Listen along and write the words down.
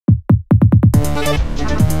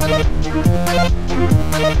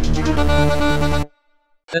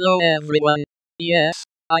Hello everyone. Yes,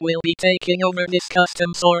 I will be taking over this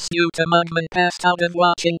custom source due to Mugman passed out of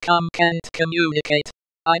watching can't communicate.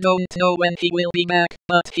 I don't know when he will be back,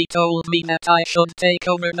 but he told me that I should take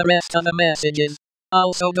over the rest of the messages.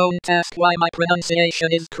 Also don't ask why my pronunciation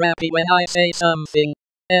is crappy when I say something.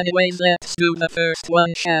 Anyways, let's do the first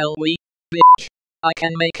one, shall we? Bitch. I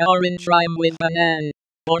can make orange rhyme with banan.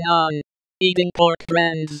 Or non. Eating pork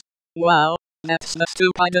brands. Wow, that's the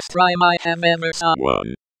stupidest rhyme I have ever saw.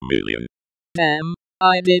 1,000,000. Damn,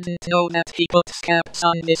 I didn't know that he puts caps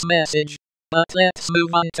on this message. But let's move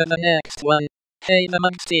on to the next one. Hey the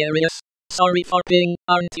Mysterious. Sorry for ping,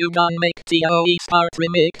 aren't you gonna make TOE Start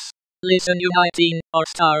remix? Listen you 19 or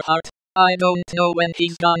Starheart. I don't know when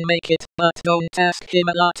he's gonna make it, but don't ask him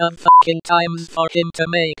a lot of fucking times for him to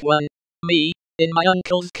make one. Me, in my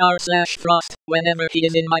uncle's car / Frost, whenever he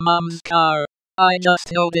is in my mom's car. I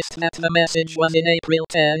just noticed that the message was in April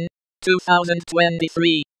 10,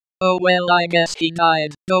 2023. Oh well, I guess he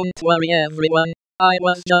died. Don't worry everyone. I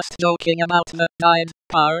was just joking about the died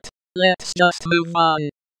part. Let's just move on.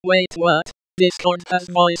 Wait, what? Discord has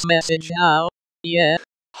voice message now? Yeah.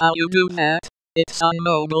 How you do that? It's on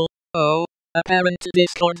mobile. Oh, apparently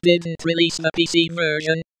Discord didn't release the PC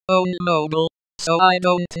version, only mobile. So I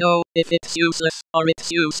don't know if it's useless or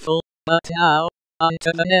it's useful. But now, on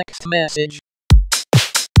to the next message.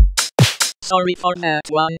 Sorry for that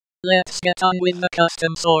one. Let's get on with the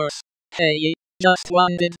custom source. Hey, just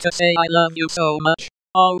wanted to say I love you so much.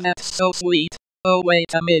 Oh, that's so sweet. Oh,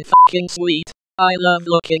 wait a minute, fucking sweet. I love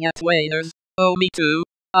looking at waiters. Oh, me too.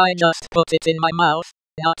 I just put it in my mouth.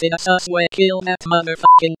 Not in a sus way. Kill that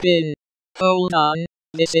motherfucking pin. Hold on.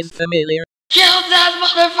 This is familiar. Kill that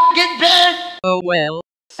motherfucking pin! Oh well.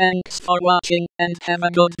 Thanks for watching and have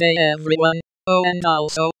a good day everyone. Oh, and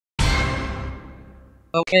also.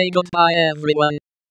 Okay, goodbye everyone.